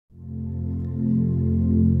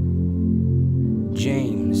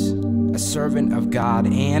servant of God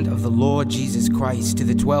and of the Lord Jesus Christ, to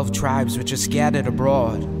the 12 tribes which are scattered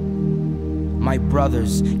abroad. My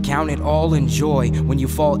brothers, count it all in joy when you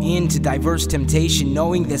fall into diverse temptation,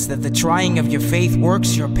 knowing this, that the trying of your faith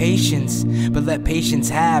works your patience. But let patience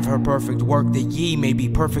have her perfect work, that ye may be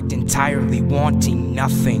perfect entirely, wanting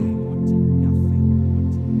nothing.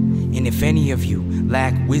 And if any of you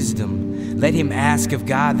lack wisdom, let him ask of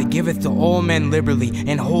God, that giveth to all men liberally,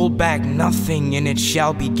 and hold back nothing, and it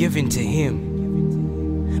shall be given to him.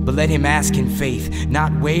 But let him ask in faith,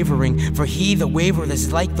 not wavering, for he that wavereth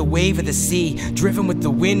is like the wave of the sea, driven with the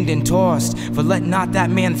wind and tossed. For let not that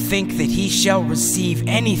man think that he shall receive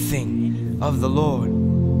anything of the Lord.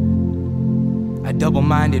 A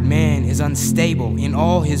double-minded man is unstable in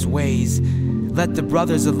all his ways. Let the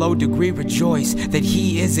brothers of low degree rejoice that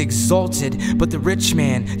he is exalted, but the rich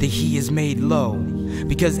man that he is made low.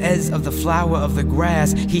 Because as of the flower of the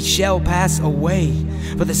grass, he shall pass away.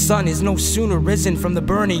 For the sun is no sooner risen from the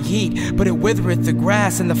burning heat, but it withereth the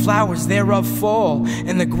grass, and the flowers thereof fall,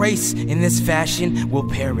 and the grace in this fashion will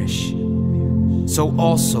perish. So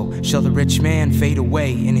also shall the rich man fade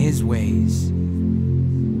away in his ways.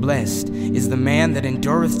 Blessed is the man that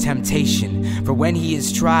endureth temptation, for when he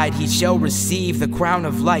is tried, he shall receive the crown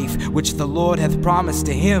of life, which the Lord hath promised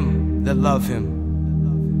to him that love him.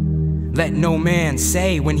 Let no man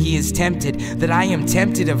say when he is tempted that I am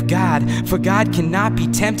tempted of God, for God cannot be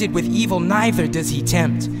tempted with evil, neither does he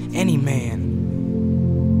tempt any man.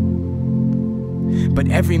 But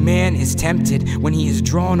every man is tempted when he is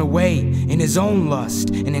drawn away in his own lust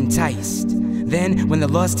and enticed. Then when the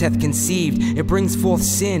lust hath conceived, it brings forth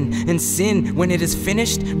sin, and sin, when it is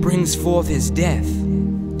finished, brings forth his death.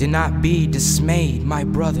 Do not be dismayed, my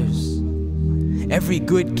brothers. Every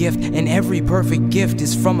good gift and every perfect gift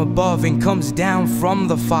is from above, and comes down from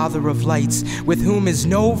the Father of lights, with whom is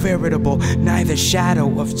no variable, neither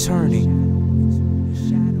shadow of turning.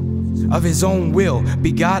 Of his own will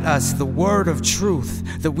begot us the word of truth,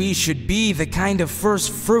 that we should be the kind of first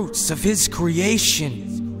fruits of his creation.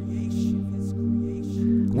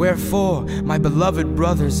 Wherefore, my beloved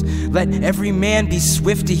brothers, let every man be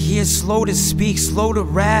swift to hear, slow to speak, slow to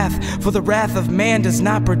wrath, for the wrath of man does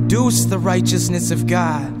not produce the righteousness of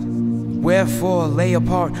God. Wherefore, lay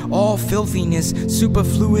apart all filthiness,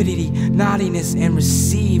 superfluity, naughtiness, and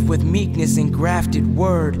receive with meekness and grafted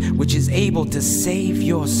word, which is able to save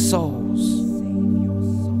your souls.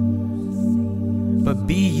 But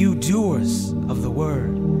be you doers of the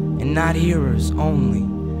word, and not hearers only,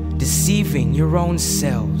 deceiving your own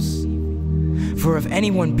selves. For if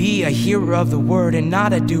anyone be a hearer of the word and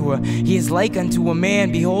not a doer, he is like unto a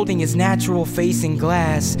man beholding his natural face in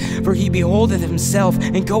glass. For he beholdeth himself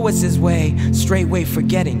and goeth his way, straightway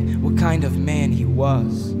forgetting what kind of man he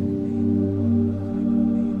was.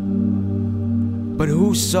 But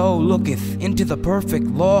whoso looketh into the perfect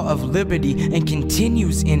law of liberty and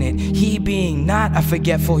continues in it, he being not a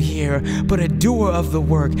forgetful hearer, but a doer of the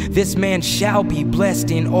work, this man shall be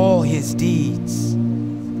blessed in all his deeds.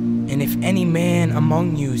 And if any man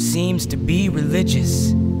among you seems to be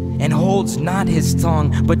religious, and holds not his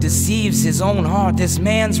tongue, but deceives his own heart, this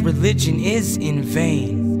man's religion is in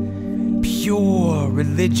vain. Pure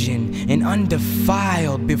religion and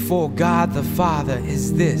undefiled before God the Father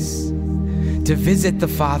is this: to visit the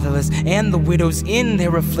fatherless and the widows in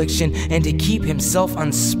their affliction, and to keep himself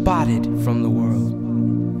unspotted from the world.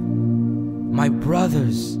 My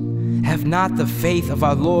brothers, have not the faith of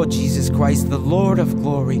our Lord Jesus Christ, the Lord of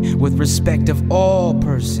glory, with respect of all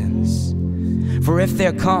persons. For if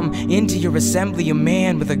there come into your assembly a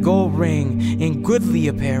man with a gold ring in goodly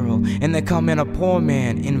apparel, and there come in a poor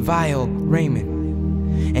man in vile raiment,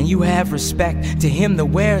 and you have respect to him that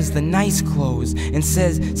wears the nice clothes, and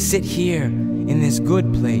says, sit here in this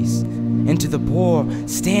good place, and to the poor,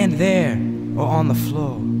 stand there or on the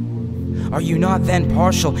floor. Are you not then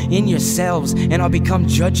partial in yourselves, and are become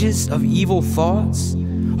judges of evil thoughts?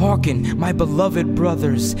 Hearken, my beloved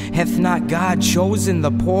brothers, hath not God chosen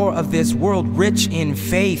the poor of this world rich in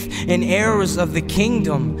faith, and heirs of the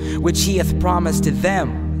kingdom, which he hath promised to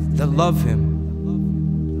them that love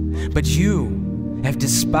him? But you have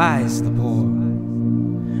despised the poor.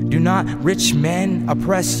 Do not rich men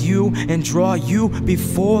oppress you and draw you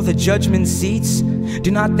before the judgment seats?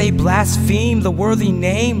 Do not they blaspheme the worthy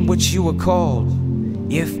name which you are called?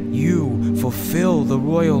 If you fulfill the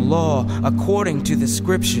royal law according to the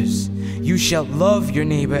scriptures, you shall love your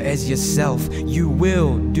neighbor as yourself, you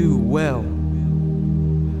will do well.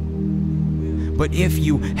 But if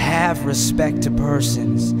you have respect to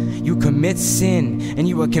persons, you commit sin, and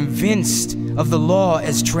you are convinced of the law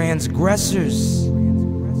as transgressors.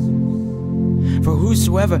 For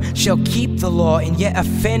whosoever shall keep the law and yet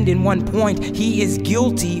offend in one point, he is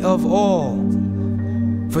guilty of all.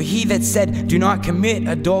 For he that said, do not commit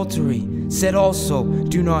adultery, said also,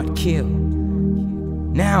 do not kill.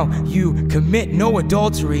 Now you commit no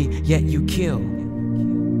adultery, yet you kill.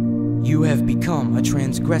 You have become a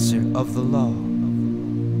transgressor of the law.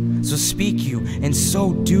 So speak you, and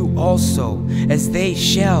so do also, as they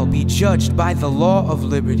shall be judged by the law of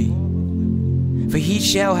liberty. For he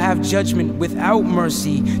shall have judgment without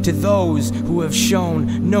mercy to those who have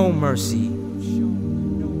shown no mercy.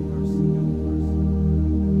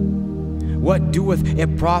 What doeth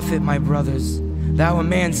it profit, my brothers, though a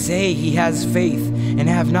man say he has faith and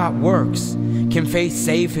have not works? Can faith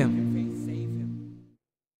save him?